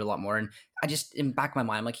Jonathan David a lot more, and I just, in the back of my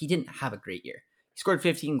mind, I'm like, he didn't have a great year. He scored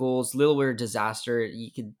 15 goals, little weird disaster.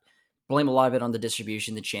 You could blame a lot of it on the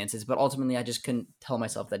distribution, the chances, but ultimately I just couldn't tell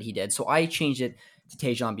myself that he did. So I changed it to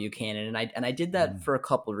Tajon Buchanan, and I did that for a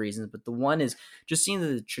couple of reasons. But the one is just seeing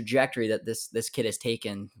the trajectory that this kid has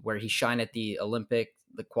taken, where he shined at the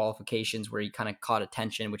qualifications, where he kind of caught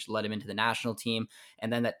attention, which led him into the national team,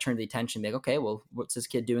 and then that turned the attention like, okay, well, what's this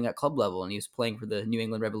kid doing at club level? And he was playing for the New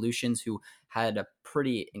England Revolutions, who had a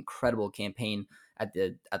pretty incredible campaign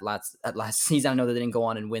at last season. I know that they didn't go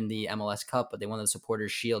on and win the MLS Cup, but they won the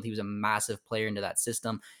Supporters Shield. He was a massive player into that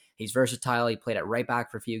system. He's versatile. He played at right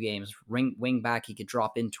back for a few games, wing back. He could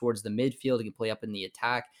drop in towards the midfield. He could play up in the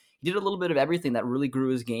attack. He did a little bit of everything that really grew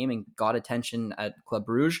his game and got attention at Club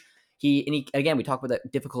Brugge. He again, we talked about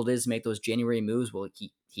that difficult it is to make those January moves. Well,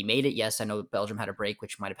 he made it. Yes, I know Belgium had a break,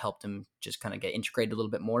 which might have helped him just kind of get integrated a little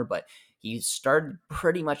bit more, but he started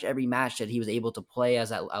pretty much every match that he was able to play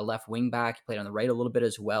as a left wing back. He played on the right a little bit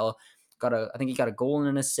as well. I think he got a goal and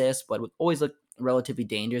an assist, but would always look relatively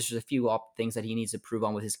dangerous. There's a few things that he needs to prove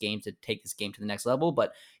on with his game to take this game to the next level,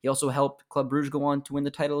 but he also helped Club Brugge go on to win the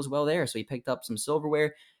title as well there. So he picked up some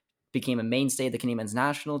silverware, became a mainstay of the Canadian men's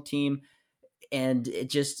national team, and it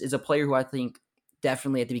just is a player who I think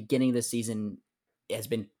definitely at the beginning of the season has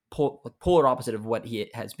been polar opposite of what he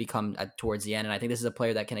has become towards the end. And I think this is a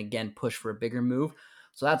player that can, again, push for a bigger move.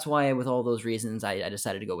 So that's why, with all those reasons, I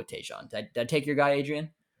decided to go with Tajon. Did I take your guy,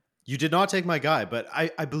 Adrian? You did not take my guy, but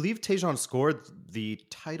I believe Tajon scored the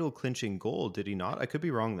title-clinching goal, did he not? I could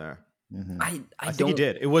be wrong there. Mm-hmm. I think he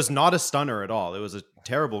did. It was not a stunner at all. It was a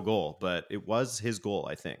terrible goal, but it was his goal,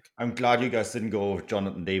 I think. I'm glad you guys didn't go with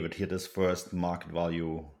Jonathan David here, this first market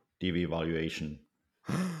value DV valuation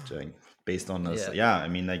based on this. Yeah, I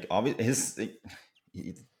mean, like, obviously,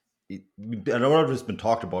 a lot of it's been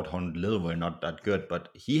talked about how Lille were not that good, but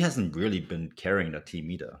he hasn't really been carrying the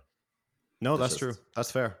team either. No, that's true.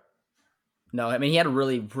 That's fair. No, I mean, he had a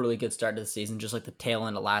really, really good start to the season, just like the tail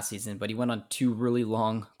end of last season, but he went on 2 really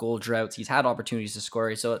long goal droughts. He's had opportunities to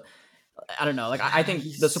score. So I don't know. Like, I think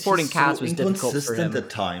the supporting cast was difficult for him at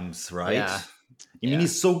times, right? Yeah. I mean,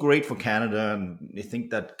 he's so great for Canada, and I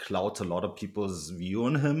think that clouds a lot of people's view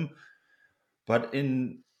on him. But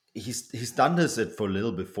he's done this for a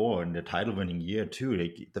little before in the title-winning year too.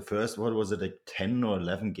 Like the first, what was it, like 10 or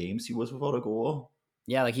 11 games he was without a goal?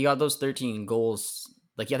 Yeah, like he got those 13 goals.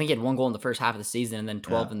 Like I think he had 1 goal in the first half of the season, and then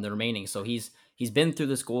 12 in the remaining. So he's been through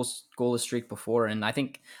this goalless streak before, and I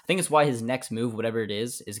think it's why his next move, whatever it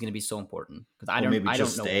is going to be so important. Because I don't know.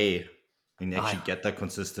 Stay and actually get that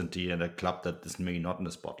consistency in a club that is maybe not in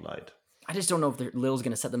the spotlight. I just don't know if Lille's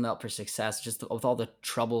going to set them up for success, just with all the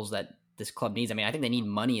troubles that this club needs. I mean, I think they need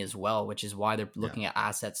money as well, which is why they're looking at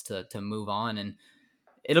assets to move on. And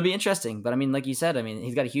it'll be interesting. But I mean, like you said, I mean,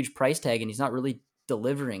 he's got a huge price tag and he's not really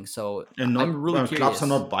delivering. So And I'm really curious. clubs are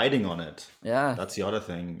not biting on it. Yeah. That's the other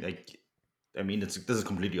thing. Like, I mean, this is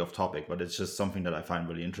completely off topic, but it's just something that I find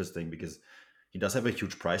really interesting because he does have a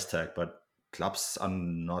huge price tag, but clubs are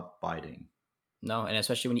not biting. No, and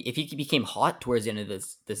especially if he became hot towards the end of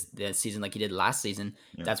this season like he did last season,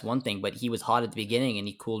 that's one thing. But he was hot at the beginning and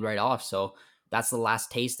he cooled right off. So that's the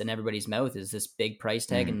last taste in everybody's mouth is this big price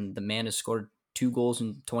tag, and the man has scored 2 goals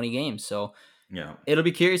in 20 games. So yeah, it'll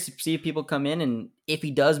be curious to see if people come in, and if he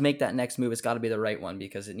does make that next move, it's got to be the right one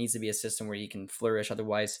because it needs to be a system where he can flourish.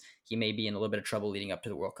 Otherwise, he may be in a little bit of trouble leading up to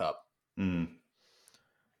the World Cup.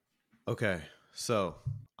 Okay, so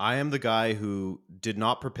I am the guy who did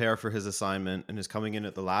not prepare for his assignment and is coming in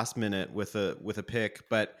at the last minute with a pick.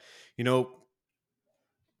 But, you know,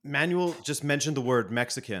 Manuel just mentioned the word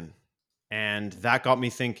Mexican, and that got me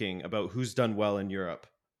thinking about who's done well in Europe,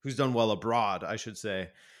 who's done well abroad, I should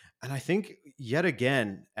say. And I think yet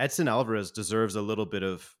again, Edson Alvarez deserves a bit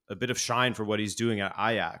of shine for what he's doing at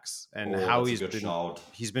Ajax and how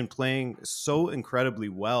he's been playing so incredibly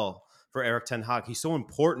well for Erik ten Hag. He's so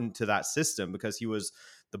important to that system because he was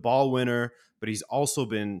the ball winner, but he's also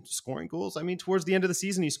been scoring goals. I mean, towards the end of the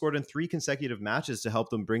season, he scored in 3 consecutive matches to help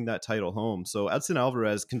them bring that title home. So Edson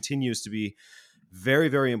Alvarez continues to be very,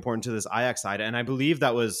 very important to this Ajax side. And I believe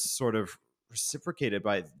that was sort of reciprocated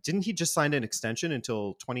by, didn't he just sign an extension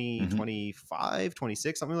until 2025,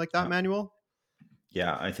 26, something like that, Manuel?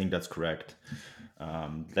 Yeah, I think that's correct.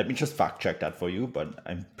 Let me just fact check that for you, but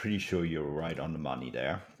I'm pretty sure you're right on the money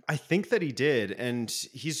there. I think that he did, and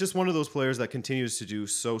he's just one of those players that continues to do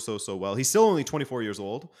so well. He's still only 24 years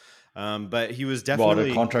old, but he was definitely... Well,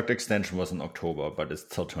 the contract extension was in October, but it's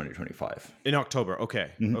till 2025. In October,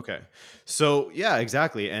 okay. Okay. So, yeah,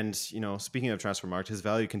 exactly. And, you know, speaking of Transfermarkt, his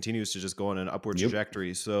value continues to just go on an upward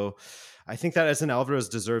trajectory. So I think that Edson Alvarez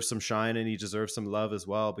deserves some shine and he deserves some love as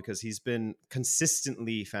well because he's been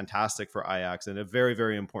consistently fantastic for Ajax and a very,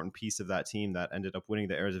 very important piece of that team that ended up winning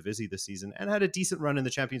the Eredivisie this season and had a decent run in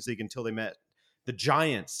the Champions League until they met the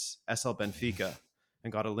giants, SL Benfica,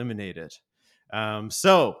 and got eliminated.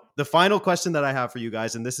 So the final question that I have for you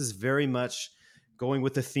guys, and this is very much going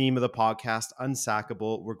with the theme of the podcast,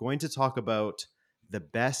 unsackable. We're going to talk about the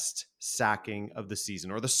best sacking of the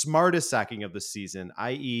season or the smartest sacking of the season,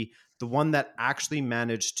 i.e. the one that actually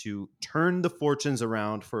managed to turn the fortunes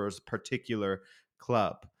around for a particular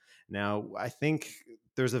club. Now, I think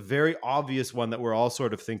there's a very obvious one that we're all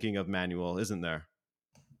sort of thinking of, Manuel, isn't there?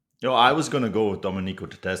 No, I was going to go with Domenico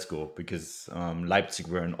Tedesco because Leipzig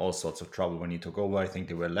were in all sorts of trouble when he took over. I think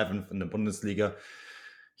they were 11th in the Bundesliga.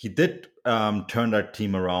 He did turn that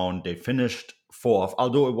team around. They finished 4th,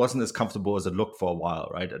 although it wasn't as comfortable as it looked for a while,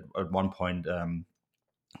 right? At one point,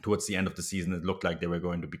 towards the end of the season, it looked like they were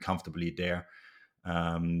going to be comfortably there.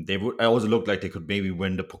 It also looked like they could maybe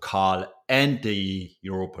win the Pokal and the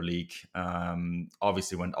Europa League.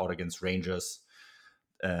 Obviously went out against Rangers.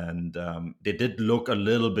 And they did look a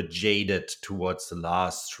little bit jaded towards the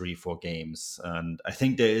last 3-4 games. And I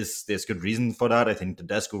think there's good reason for that. I think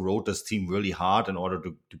Tedesco rode this team really hard in order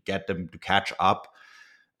to get them to catch up.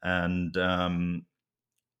 And,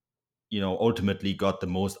 ultimately got the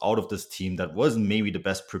most out of this team that wasn't maybe the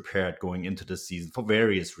best prepared going into the season for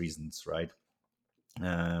various reasons, right?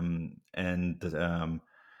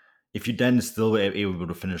 If you then still were able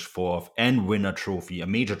to finish 4th and win a trophy, a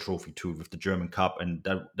major trophy too, with the German Cup, and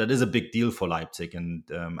that is a big deal for Leipzig. And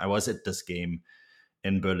I was at this game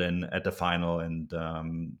in Berlin at the final, and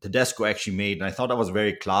Tedesco actually made, and I thought that was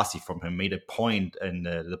very classy from him, made a point in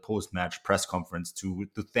the post-match press conference to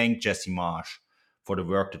thank Jesse Marsch for the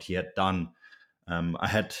work that he had done. I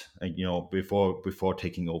had, before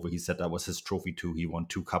taking over, he said that was his trophy too. He won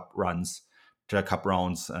 2 cup rounds,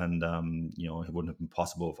 and it wouldn't have been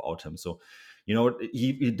possible without him. So,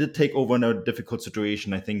 he did take over in a difficult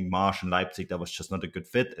situation. I think Marsch and Leipzig, that was just not a good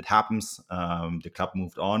fit. It happens. The club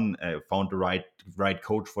moved on, found the right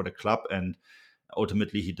coach for the club, and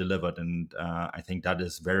ultimately he delivered. And I think that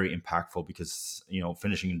is very impactful because,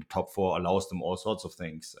 finishing in the top 4 allows them all sorts of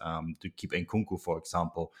things. To keep Nkunku, for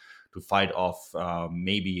example, to fight off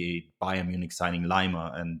maybe Bayern Munich signing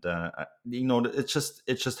Lima. And, it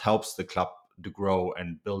just helps the club to grow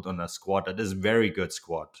and build on a squad that is a very good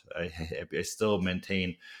squad. I still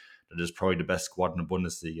maintain that it's probably the best squad in the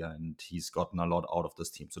Bundesliga, and he's gotten a lot out of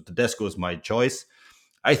this team. So Tedesco is my choice.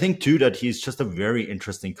 I think too that he's just a very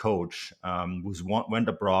interesting coach who's went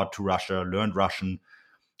abroad to Russia, learned Russian,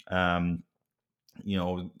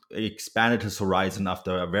 expanded his horizon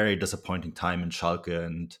after a very disappointing time in Schalke,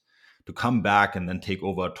 and to come back and then take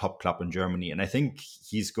over a top club in Germany. And I think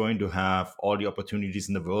he's going to have all the opportunities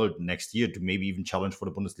in the world next year to maybe even challenge for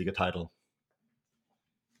the Bundesliga title.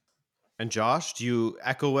 And Josh, do you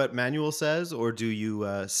echo what Manuel says, or do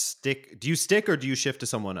you stick? Do you stick, or do you shift to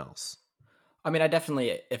someone else? I mean, I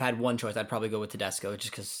definitely, if I had one choice, I'd probably go with Tedesco,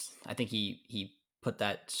 just because I think he put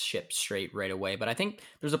that ship straight right away. But I think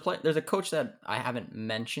there's a coach that I haven't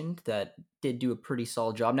mentioned that did do a pretty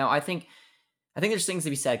solid job. Now, I think there's things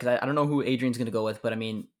to be said, because I don't know who Adrian's going to go with, but I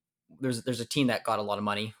mean, there's a team that got a lot of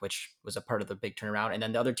money, which was a part of the big turnaround, and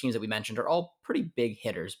then the other teams that we mentioned are all pretty big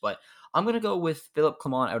hitters. But I'm going to go with Philippe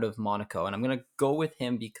Clement out of Monaco, and I'm going to go with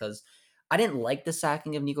him because I didn't like the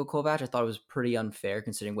sacking of Niko Kovac. I thought it was pretty unfair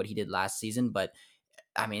considering what he did last season, but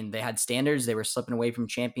I mean, they had standards. They were slipping away from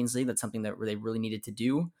Champions League. That's something that they really needed to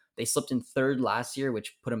do. They slipped in third last year,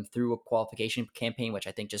 which put them through a qualification campaign, which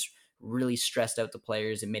I think just really stressed out the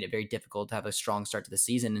players and made it very difficult to have a strong start to the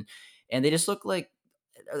season. And they just look like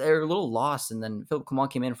they're a little lost. And then Philippe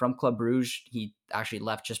Clement came in from Club Brugge. He actually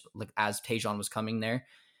left just like as Tejan was coming there.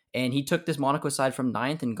 And he took this Monaco side from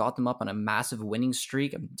 9th and got them up on a massive winning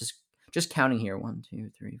streak. I'm just counting here. 1, 2,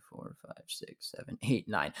 3, 4, 5, 6, 7, 8,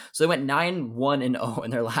 9. So they went 9-1-0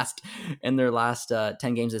 in their last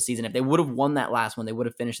 10 games this season. If they would have won that last one, they would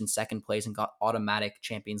have finished in second place and got automatic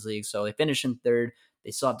Champions League. So they finished in third.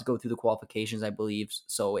 They still have to go through the qualifications, I believe.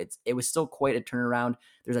 So it was still quite a turnaround.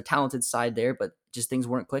 There's a talented side there, but just things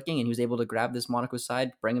weren't clicking. And he was able to grab this Monaco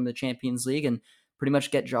side, bring them to the Champions League, and pretty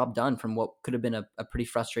much get job done from what could have been a pretty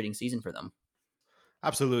frustrating season for them.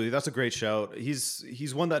 Absolutely. That's a great shout.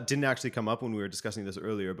 He's one that didn't actually come up when we were discussing this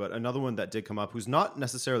earlier, but another one that did come up, who's not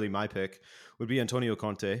necessarily my pick, would be Antonio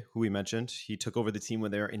Conte, who we mentioned. He took over the team when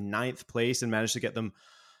they were in 9th place and managed to get them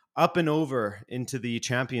up and over into the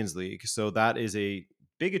Champions League. So that is a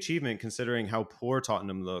big achievement considering how poor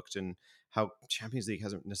Tottenham looked and how Champions League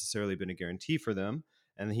hasn't necessarily been a guarantee for them.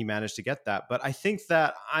 And he managed to get that. But I think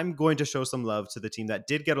that I'm going to show some love to the team that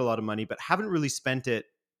did get a lot of money, but haven't really spent it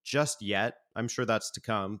just yet. I'm sure that's to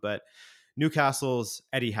come, but Newcastle's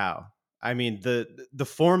Eddie Howe. I mean, the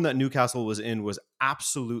form that Newcastle was in was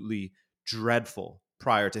absolutely dreadful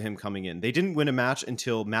prior to him coming in. They didn't win a match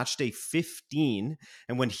until match day 15,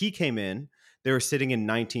 and when he came in, they were sitting in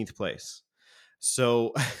 19th place.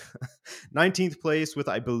 So 19th place with,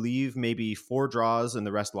 I believe, maybe 4 draws and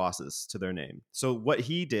the rest losses to their name. So what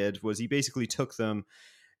he did was he basically took them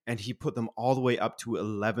and he put them all the way up to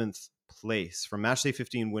 11th place from match day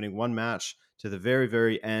 15, winning 1 match to the very,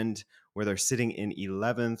 very end where they're sitting in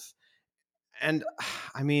 11th. And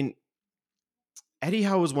I mean, Eddie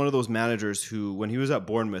Howe was one of those managers who, when he was at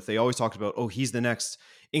Bournemouth, they always talked about, oh, he's the next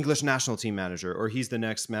English national team manager, or he's the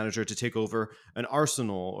next manager to take over an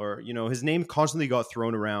Arsenal, or, you know, his name constantly got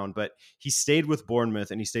thrown around, but he stayed with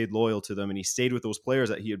Bournemouth and he stayed loyal to them, and he stayed with those players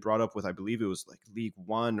that he had brought up with, I believe it was like League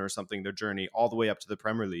One or something, their journey all the way up to the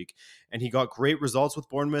Premier League. And he got great results with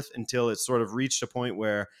Bournemouth until it sort of reached a point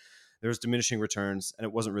where there was diminishing returns and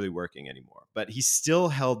it wasn't really working anymore. But he still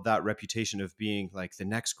held that reputation of being like the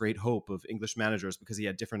next great hope of English managers because he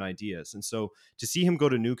had different ideas. And so to see him go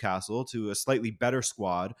to Newcastle, to a slightly better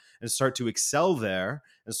squad, and start to excel there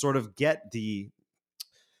and sort of get the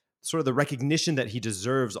recognition that he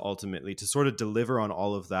deserves ultimately to sort of deliver on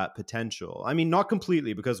all of that potential. I mean, not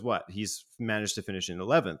completely, because he's managed to finish in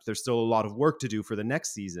 11th. There's still a lot of work to do for the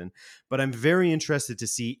next season, but I'm very interested to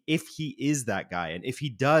see if he is that guy and if he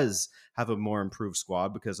does have a more improved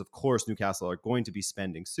squad, because of course Newcastle are going to be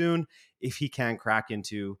spending soon. If he can crack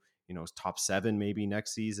into, top 7 maybe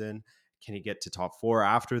next season, can he get to top 4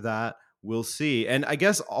 after that? We'll see. And I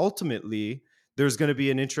guess ultimately there's going to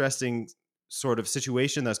be an interesting sort of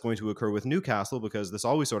situation that's going to occur with Newcastle, because this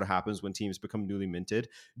always sort of happens when teams become newly minted.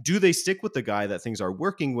 Do they stick with the guy that things are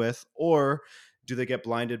working with, or do they get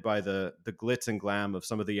blinded by the glitz and glam of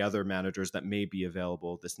some of the other managers that may be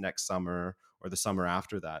available this next summer or the summer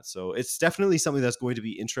after that? So it's definitely something that's going to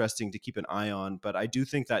be interesting to keep an eye on. But I do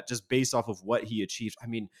think that just based off of what he achieved, I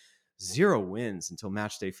mean, 0 wins until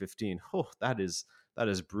match day 15. Oh, that is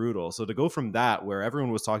brutal. So to go from that, where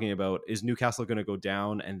everyone was talking about, is Newcastle going to go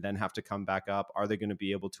down and then have to come back up? Are they going to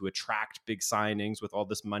be able to attract big signings with all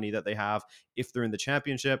this money that they have if they're in the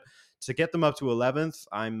Championship? To get them up to 11th,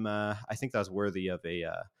 I think that's worthy of a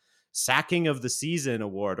sacking of the season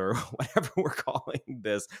award, or whatever we're calling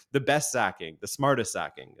this, the best sacking, the smartest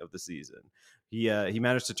sacking of the season. He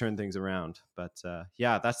managed to turn things around. But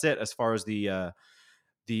yeah, that's it as far as the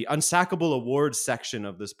unsackable awards section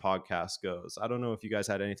of this podcast goes. I don't know if you guys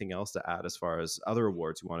had anything else to add as far as other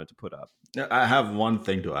awards you wanted to put up. I have one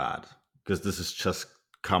thing to add, because this has just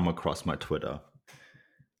come across my Twitter.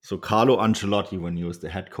 So Carlo Ancelotti, when he was the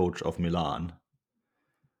head coach of Milan,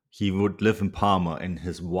 he would live in Parma, and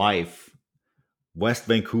his wife, West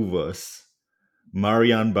Vancouver's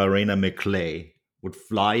Marianne Barrena McClay, would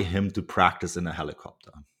fly him to practice in a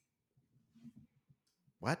helicopter.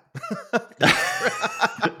 What?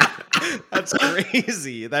 That's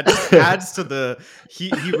crazy. That just adds to the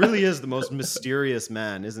he really is the most mysterious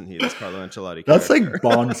man, isn't he? This Carlo Ancelotti. That's character. like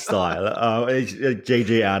Bond style.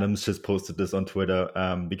 JJ Adams just posted this on Twitter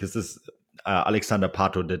because this Alexander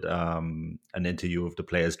Pato did an interview with the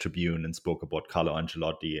Players Tribune and spoke about Carlo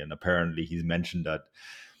Ancelotti, and apparently he mentioned that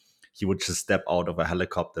he would just step out of a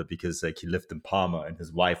helicopter because he lived in Parma and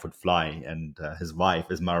his wife would fly, and his wife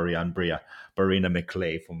is Marianne Barrena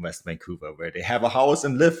McClay from West Vancouver, where they have a house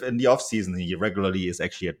and live in the off season. He regularly is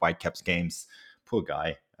actually at Whitecaps games. Poor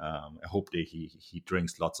guy. I hope that he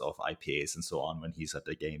drinks lots of IPAs and so on when he's at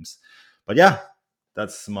the games. But yeah,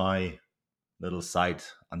 that's my little side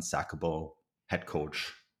unsackable head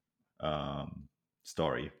coach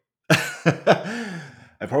story.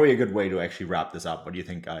 Probably a good way to actually wrap this up. What do you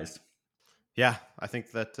think, guys? Yeah, I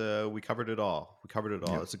think that we covered it all.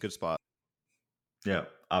 Yeah. It's a good spot. Yeah,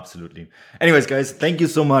 absolutely. Anyways, guys, thank you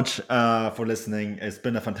so much for listening. It's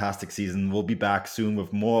been a fantastic season. We'll be back soon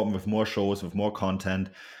with more shows, with more content.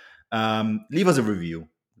 Leave us a review.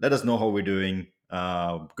 Let us know how we're doing,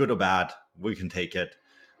 good or bad. We can take it.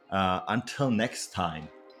 Until next time,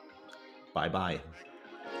 bye-bye.